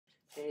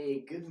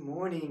Hey, good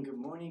morning, good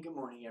morning, good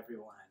morning,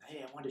 everyone.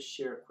 Hey, I want to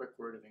share a quick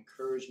word of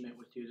encouragement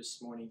with you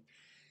this morning.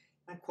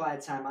 My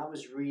quiet time, I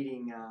was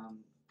reading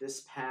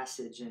this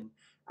passage in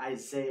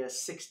Isaiah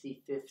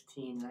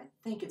 60:15, and I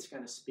think it's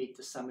going to speak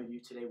to some of you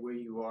today where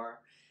you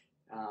are,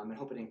 and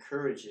hope it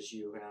encourages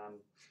you.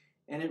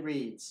 And it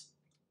reads,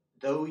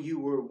 "Though you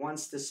were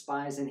once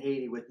despised and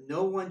hated, with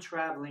no one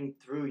traveling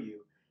through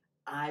you,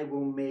 I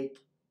will make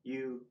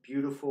you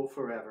beautiful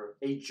forever,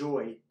 a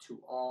joy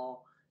to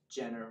all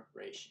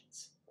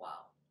generations."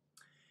 Wow.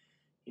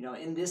 You know,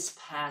 in this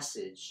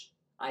passage,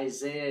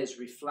 Isaiah is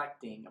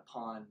reflecting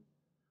upon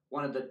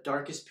one of the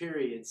darkest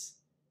periods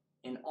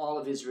in all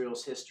of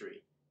Israel's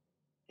history,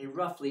 a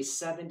roughly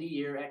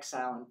 70-year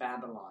exile in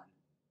Babylon.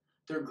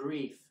 Their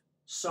grief,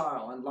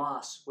 sorrow, and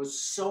loss was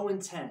so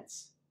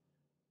intense,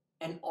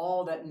 and it's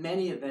all that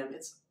many of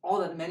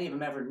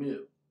them ever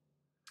knew.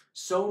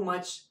 So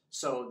much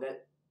so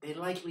that they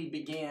likely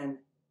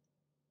began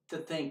to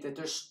think that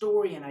their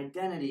story and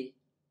identity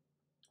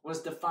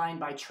was defined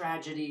by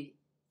tragedy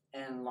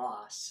and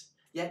loss.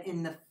 Yet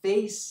in the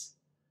face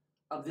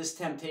of this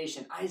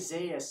temptation,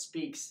 Isaiah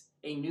speaks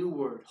a new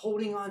word,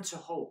 holding on to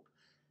hope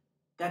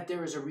that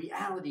there is a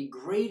reality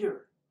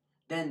greater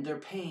than their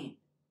pain.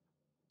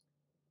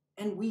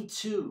 And we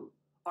too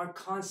are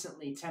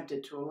constantly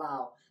tempted to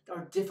allow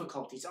our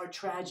difficulties, our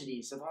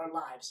tragedies of our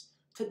lives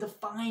to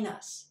define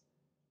us.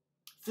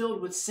 Filled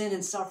with sin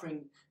and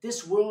suffering,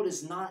 this world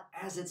is not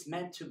as it's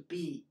meant to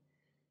be.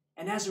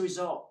 And as a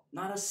result,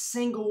 not a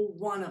single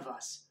one of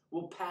us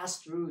will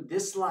pass through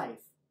this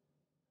life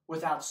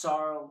without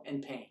sorrow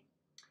and pain.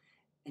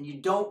 And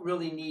you don't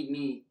really need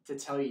me to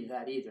tell you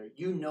that either.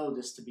 You know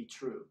this to be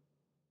true.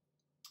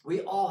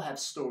 We all have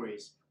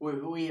stories where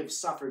we have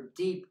suffered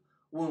deep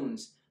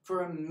wounds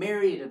for a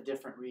myriad of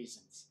different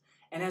reasons.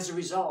 And as a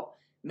result,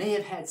 may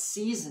have had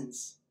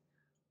seasons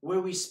where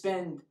we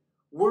spend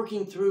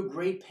working through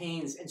great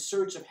pains in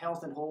search of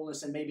health and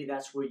wholeness, and maybe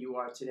that's where you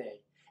are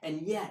today.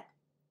 And yet,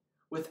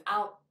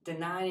 without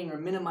denying or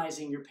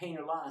minimizing your pain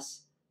or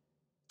loss,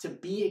 to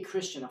be a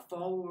Christian, a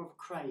follower of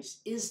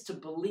Christ, is to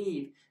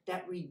believe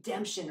that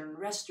redemption and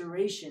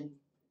restoration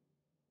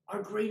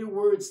are greater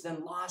words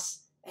than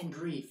loss and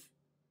grief.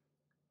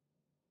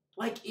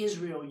 Like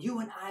Israel, you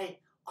and I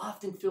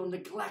often feel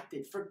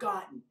neglected,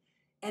 forgotten,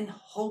 and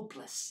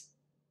hopeless.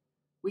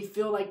 We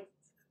feel like,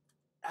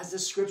 as the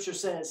scripture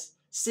says,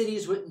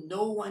 cities with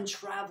no one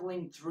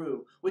traveling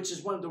through, which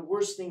is one of the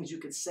worst things you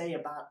could say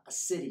about a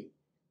city.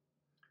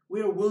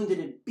 We are wounded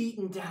and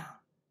beaten down,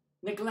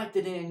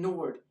 neglected and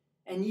ignored.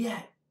 And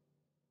yet,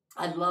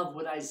 I love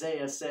what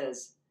Isaiah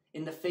says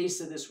in the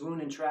face of this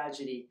wound and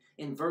tragedy.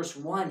 In verse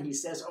 1, he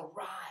says,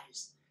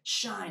 "Arise,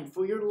 shine,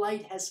 for your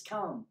light has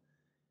come."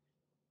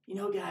 You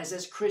know, guys,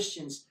 as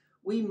Christians,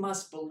 we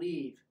must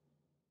believe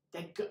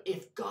that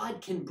if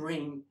God can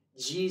bring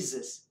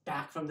Jesus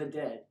back from the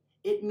dead,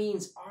 it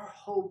means our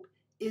hope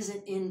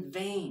isn't in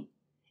vain.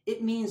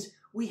 It means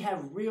we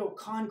have real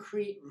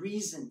concrete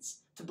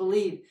reasons to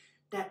believe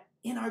that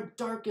in our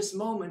darkest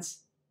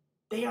moments,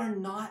 they are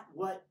not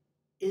what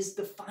is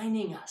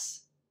defining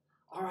us,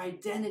 our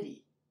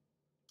identity.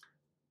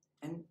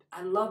 And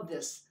I love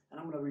this, and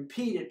I'm going to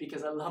repeat it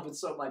because I love it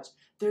so much.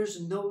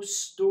 There's no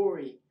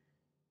story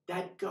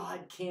that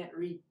God can't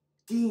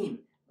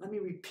redeem. Let me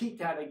repeat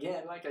that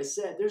again. Like I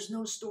said, there's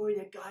no story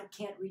that God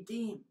can't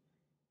redeem.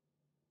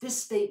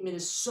 This statement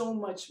is so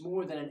much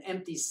more than an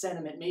empty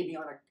sentiment, maybe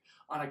on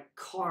a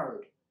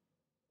card.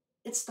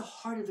 It's the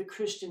heart of the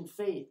Christian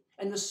faith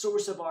and the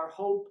source of our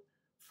hope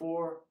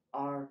for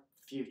our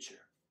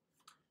future.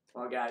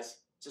 Well,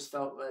 guys, just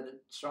felt led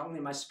strongly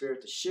in my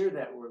spirit to share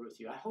that word with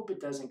you. I hope it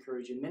does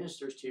encourage you,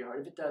 ministers to your heart.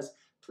 If it does,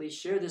 please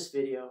share this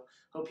video.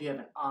 Hope you have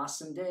an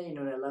awesome day. You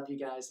know that I love you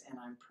guys, and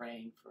I'm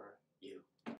praying for you.